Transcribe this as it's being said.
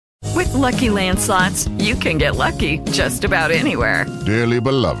Lucky Land Slots, you can get lucky just about anywhere. Dearly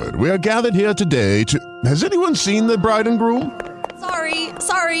beloved, we are gathered here today to... Has anyone seen the bride and groom?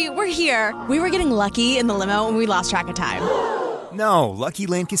 Sorry, we're here. We were getting lucky in the limo and we lost track of time. No, Lucky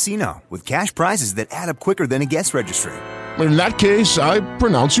Land Casino, with cash prizes that add up quicker than a guest registry. In that case, I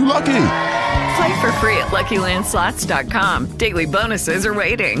pronounce you lucky. Play for free at LuckyLandSlots.com. Daily bonuses are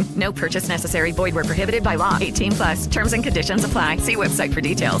waiting. No purchase necessary. Void where prohibited by law. 18+. Terms and conditions apply. See website for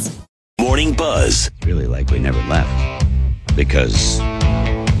details. Morning Buzz. Really like we never left because,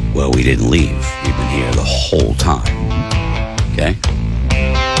 well, we didn't leave. We've been here the whole time. Okay?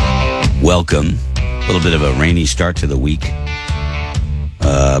 Welcome. A little bit of a rainy start to the week.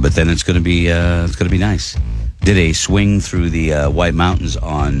 But then it's going to be nice. Did a swing through the White Mountains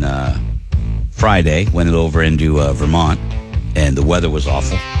on Friday. Went over into Vermont, and the weather was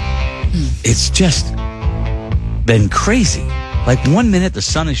awful. It's just been crazy. Like 1 minute the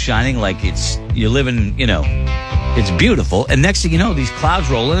sun is shining, like you're living, it's beautiful, and next thing you know, these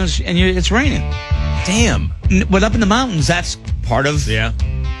clouds roll in and it's raining. Damn. But up in the mountains, that's part of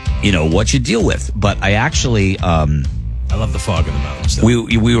what you deal with. But I actually. I love the fog in the mountains. Though.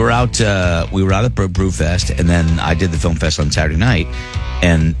 We were out at Brewfest, and then I did the film fest on Saturday night,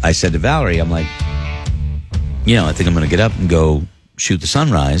 and I said to Valerie, I'm like, I think I'm going to get up and go shoot the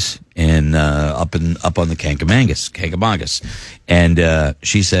sunrise and up on the Kankamangas. And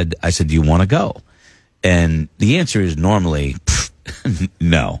she said, I said, do you want to go? And the answer is normally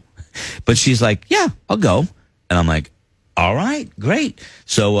no, but she's like, yeah, I'll go. And I'm like, all right, great.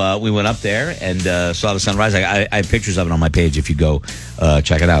 So we went up there and saw the sunrise. I have pictures of it on my page. If you go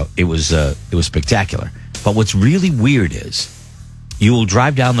check it out, it was spectacular. But what's really weird is you will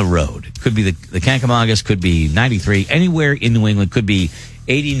drive down the road. Could be the Kankamangas, could be 93, anywhere in New England. Could be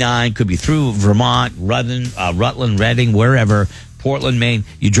 89, could be through Vermont, Rutland, Reading, wherever, Portland, Maine.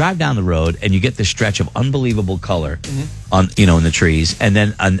 You drive down the road and you get this stretch of unbelievable color on in the trees, and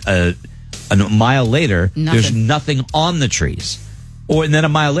then a mile later, there's nothing on the trees. And then a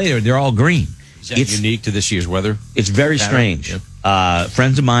mile later, they're all green. Is that unique to this year's weather? It's very strange. Yeah.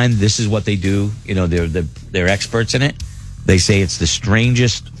 Friends of mine, this is what they do. They're experts in it. They say it's the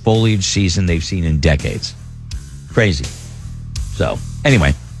strangest foliage season they've seen in decades. Crazy. So,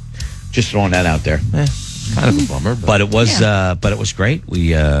 anyway, just throwing that out there. Kind of a bummer. But it was great.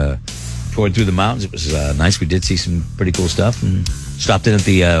 We toured through the mountains. It was nice. We did see some pretty cool stuff and stopped in at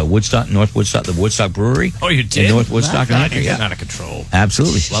the North Woodstock Brewery. Oh, you did? In North Woodstock. You're getting out of control.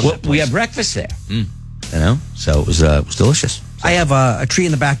 Absolutely. We had breakfast there. So it was delicious. I have a tree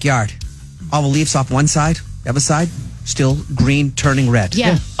in the backyard. All the leaves off one side, the other side, still green, turning red.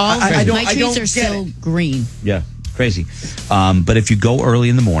 Yeah. I my trees are still green. Yeah, crazy. But if you go early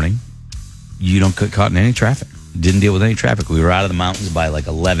in the morning, you don't get caught in any traffic. Didn't deal with any traffic. We were out of the mountains by like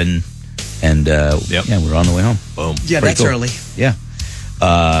 11, and we were on the way home. Boom. Yeah, Pretty that's cool. early. Yeah.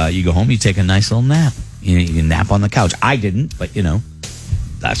 You go home, you take a nice little nap. You can nap on the couch. I didn't, but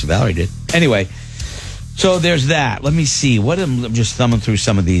that's what Valerie did. Anyway, so there's that. Let me see. I'm just thumbing through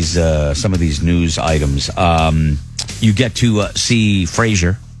some of these news items. You get to see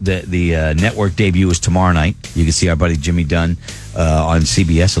Fraiser. The network debut is tomorrow night. You can see our buddy Jimmy Dunn on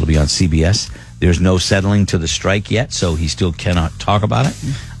CBS. It'll be on CBS. There's no settling to the strike yet, so he still cannot talk about it.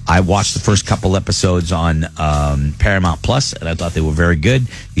 I watched the first couple episodes on Paramount Plus, and I thought they were very good.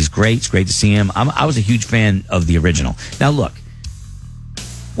 He's great. It's great to see him. I was a huge fan of the original. Now, look,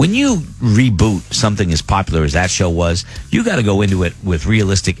 when you reboot something as popular as that show was, you got to go into it with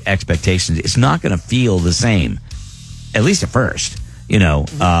realistic expectations. It's not going to feel the same, at least at first.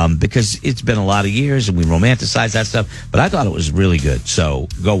 Because it's been a lot of years and we romanticize that stuff. But I thought it was really good. So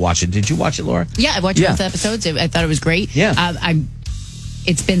go watch it. Did you watch it, Laura? Yeah, I watched both episodes. I thought it was great. Yeah.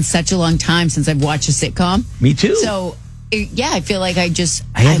 It's been such a long time since I've watched a sitcom. Me too. So, I feel like I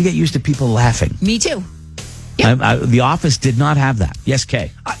had to get used to people laughing. Me too. Yeah. The Office did not have that. Yes,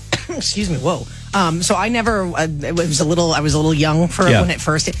 Kay. Excuse me. Whoa. So I never. I was a little young for when it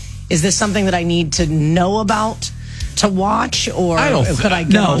first. Is this something that I need to know about to watch, or could I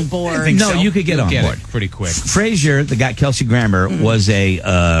get on board? You could get on board pretty quick. Fraiser, the guy Kelsey Grammer, was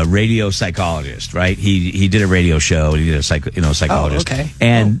a radio psychologist, right? He did a radio show. He did a psychologist. Oh, okay.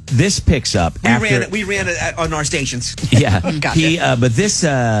 And this picks up We ran it on our stations. Yeah. Gotcha. But this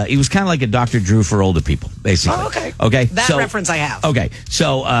he was kind of like a Dr. Drew for older people, basically. Oh, okay. Okay. That reference I have. Okay.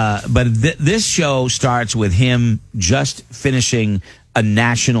 So, but this show starts with him just finishing a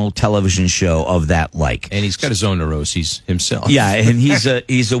national television show of that like. And he's got his own neuroses himself. Yeah, and he's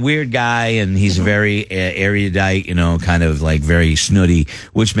a weird guy, and he's very erudite, kind of like very snooty,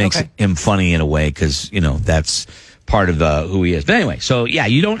 which makes him funny in a way because, that's part of who he is. But anyway, so yeah,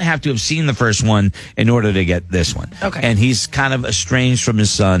 you don't have to have seen the first one in order to get this one. Okay. And he's kind of estranged from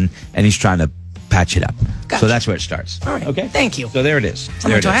his son, and he's trying to patch it up. Gotcha. So that's where it starts. All right. Okay. Thank you. So there it is.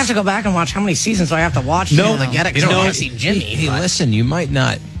 Do I have to go back and watch how many seasons do I have to watch? No, to get it. You Because know, I've seen Jimmy. Hey, but- listen, you might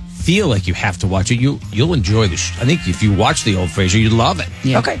not feel like you have to watch it. You'll enjoy the I think if you watch the old Fraiser, you'd love it.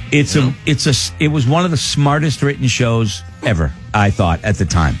 Yeah. Okay. It was one of the smartest written shows ever, I thought, at the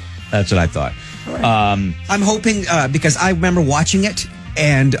time. That's what I thought. I'm hoping because I remember watching it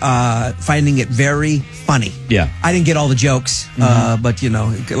and finding it very funny. Yeah. I didn't get all the jokes, but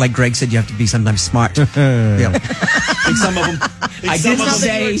like Greg said, you have to be sometimes smart. Yeah. And some of them. I didn't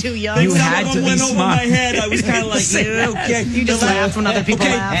say you were too young. you Some had of to them be went over smart. my head. I was kind of like, okay. You just laughed when other people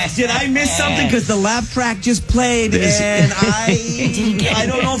laughed. Did I miss something? Because the laugh track just played, and I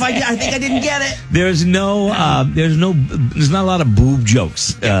don't know if I think I didn't get it. There's not a lot of boob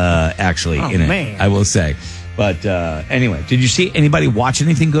jokes actually in it. Man. I will say. But anyway, did you see anybody watch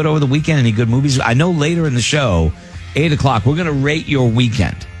anything good over the weekend? Any good movies? I know later in the show, 8:00, we're going to rate your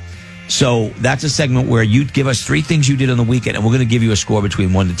weekend. So that's a segment where you give us 3 things you did on the weekend, and we're going to give you a score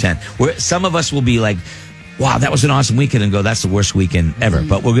between 1 to 10. Where some of us will be like, wow, that was an awesome weekend, and go, that's the worst weekend ever.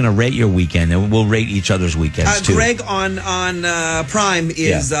 But we're going to rate your weekend, and we'll rate each other's weekends too. Greg on Prime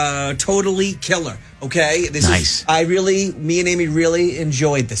is totally killer. Okay, Nice. me and Amy really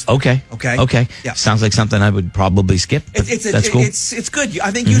enjoyed this one. Okay. Yeah. Sounds like something I would probably skip. But that's cool. It's good. I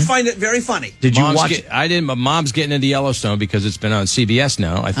think you'd find it very funny. Did you watch it? I didn't, but Mom's getting into Yellowstone because it's been on CBS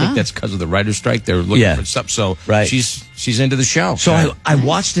now. I think that's because of the writer's strike. They're looking for stuff. So Right. she's into the show. So I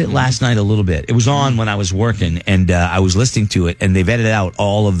watched it last night a little bit. It was on when I was working, and I was listening to it, and they've edited out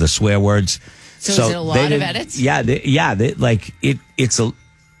all of the swear words. So is it a lot they of didn't- edits? Yeah. It's a.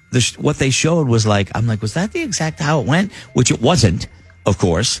 What they showed was I'm like, was that the exact how it went? Which it wasn't, of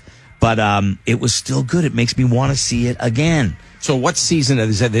course, but it was still good. It makes me want to see it again. So what season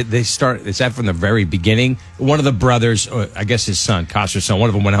is that? They start. Is that from the very beginning? One of the brothers, or I guess his son, Costa's son. One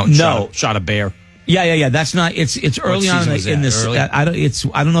of them went out and shot a bear. Yeah. That's not. It's early on in this. Early? I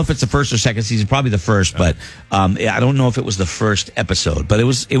don't know if it's the first or second season. Probably the first, but I don't know if it was the first episode. But it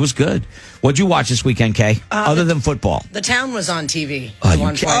was good. What'd you watch this weekend, Kay? Other than football? The Town was on TV Oh, at you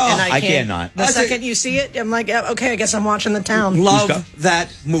one can't- point, and I cannot. The second you see it, I'm like, okay, I guess I'm watching The Town. Love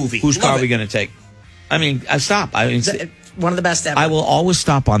that movie. Whose car Love are we it. going to take? I mean, stop. I mean, One of the best ever. I will always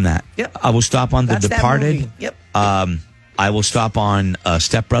stop on that. Yep. I will stop on That's The that Departed. movie. Yep. I will stop on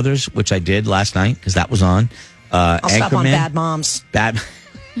Step Brothers, which I did last night because that was on. I'll stop on Anchorman. Bad Moms. Bad.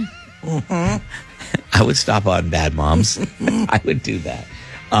 I would stop on Bad Moms. I would do that.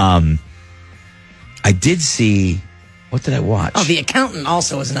 I did see. What did I watch? Oh, The Accountant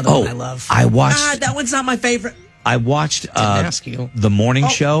also is another one I love. I watched. That one's not my favorite. I watched ask you. the morning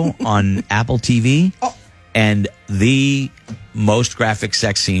show on Apple TV, and the most graphic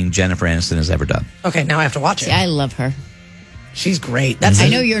sex scene Jennifer Aniston has ever done. Okay, now I have to watch it. See, I love her. She's great. I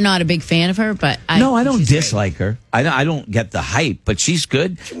know you're not a big fan of her, but I don't dislike her. I don't get the hype, but she's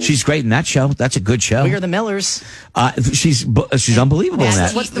good. She's great in that show. That's a good show. We Are the Millers. She's unbelievable in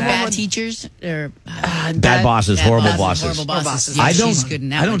that. What's the bad one? teachers or Bad bosses, horrible bosses. Horrible bosses. I Yeah, don't. she's good in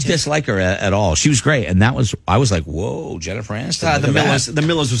that I one, don't too. dislike her at all. She was great, and I was like, whoa, Jennifer Aniston. The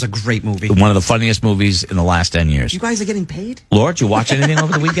Millers was a great movie. One of the funniest movies in the last 10 years. You guys are getting paid? Laura, did you watch anything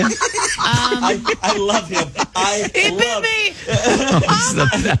over the weekend? I love him. He bit me.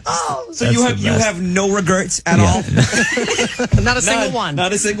 So you have no regrets at all? Not a single one.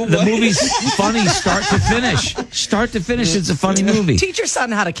 Not a single The one. movie's funny start to finish. Start to finish, it's a funny movie. Teach your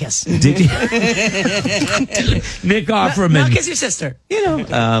son how to kiss. Did you? Nick Offerman. Now kiss your sister.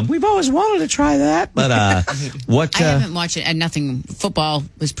 We've always wanted to try that, but what? I haven't watched it, and nothing. Football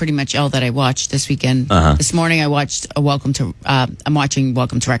was pretty much all that I watched this weekend. This morning I watched I'm watching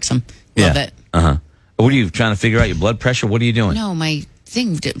Welcome to Wrexham. Love it. What are you trying to figure out? Your blood pressure? What are you doing? No, my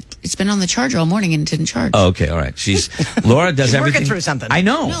thing, it's been on the charger all morning and it didn't charge. Oh, okay, all right. Laura does She's everything. working through something. I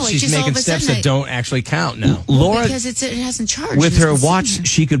know. No, She's just all making of a steps sudden that don't actually count now. Laura, because it hasn't charged. with It's her been watch, sitting there.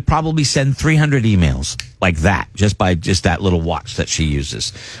 she could probably send 300 emails like that just by that little watch that she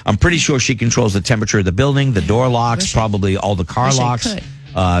uses. I'm pretty sure she controls the temperature of the building, the door locks, probably all the car Wish I locks.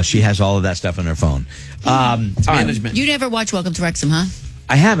 could. She has all of that stuff on her phone. Management. You never watch Welcome to Wrexham, huh?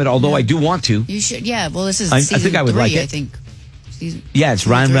 I haven't, although I do want to. You should. Yeah. Well, this is I season think I would 3, like it. I think. Season Yeah, it's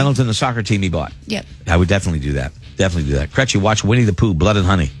Ryan 3. Reynolds and the soccer team he bought. Yep. I would definitely do that. Definitely do that. Crutchy, watch Winnie the Pooh, Blood and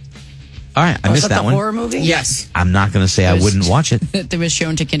Honey. All right, I missed Is that the one. horror movie? Yes. I'm not going to say I wouldn't watch it That was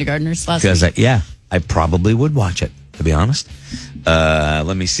shown to kindergartners last because, week. I probably would watch it, to be honest.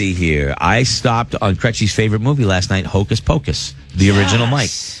 Let me see here. I stopped on Crutchy's favorite movie last night, Hocus Pocus, the original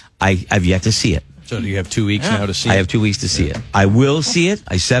Mike. I've yet to see it. So you have 2 weeks now to see it? I have 2 weeks to see it. I will see it.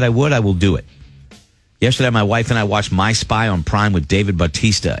 I said I would. I will do it. Yesterday, my wife and I watched My Spy on Prime with David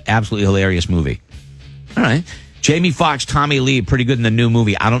Bautista. Absolutely hilarious movie. All right. Jamie Foxx, Tommy Lee, pretty good in the new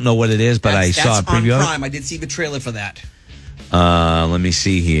movie. I don't know what it is, but I saw a preview on of Prime. I did see the trailer for that. Let me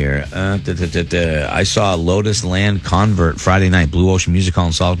see here. I saw Lotus Land Convert Friday night, Blue Ocean Music Hall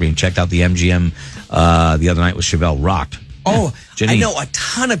in Salisbury, and checked out the MGM the other night with Chevelle. Rocked. Oh, Jenny. I know a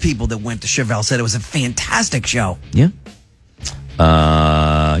ton of people that went to Chevelle said it was a fantastic show. Yeah.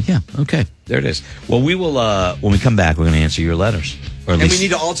 Okay. There it is. Well, we will, when we come back, we're going to answer your letters. Or and we need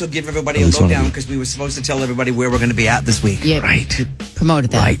to also give everybody a lowdown because we were supposed to tell everybody where we're going to be at this week. Yeah, right.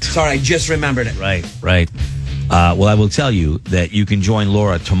 Promoted that. Right. Sorry, I just remembered it. Right. Well, I will tell you that you can join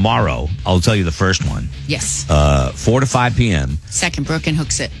Laura tomorrow. I'll tell you the first one. Yes. 4 to 5 p.m. Second Brook and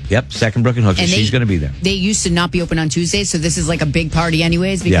Hooks It. Yep, Second Brook and Hooks It. She's going to be there. They used to not be open on Tuesdays, so this is like a big party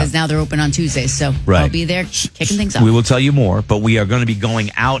anyways because now they're open on Tuesdays. So I'll be there kicking things off. We will tell you more, but we are going to be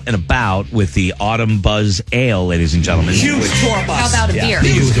going out and about with the Autumn Buzz Ale, ladies and gentlemen. Huge tour bus. How about a beer?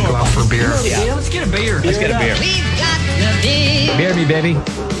 Huge tour bus. For beer. Yeah. Let's get a beer. Let's get a beer. We've got the beer. Beer me, baby.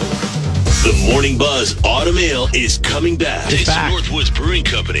 The Morning Buzz Autumn Ale is coming back. It's back. Northwoods Brewing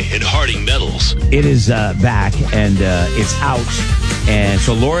Company and Harding Metals. It is back, and it's out. And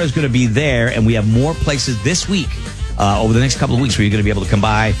so Laura's going to be there, and we have more places this week, over the next couple of weeks, where you're going to be able to come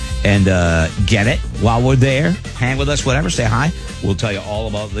by and get it while we're there. Hang with us, whatever, say hi. We'll tell you all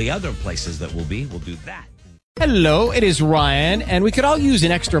about the other places that we'll be. We'll do that. Hello, it is Ryan, and we could all use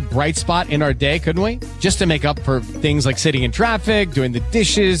an extra bright spot in our day, couldn't we? Just to make up for things like sitting in traffic, doing the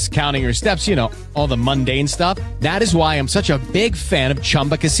dishes, counting your steps, all the mundane stuff. That is why I'm such a big fan of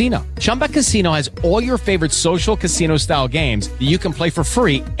Chumba Casino. Chumba Casino has all your favorite social casino-style games that you can play for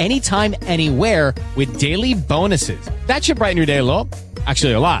free anytime, anywhere with daily bonuses. That should brighten your day a little.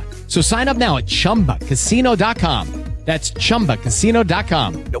 Actually, a lot. So sign up now at ChumbaCasino.com. That's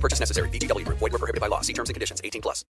ChumbaCasino.com. No purchase necessary. VGW Group. Void where prohibited by law. See terms and conditions. 18+.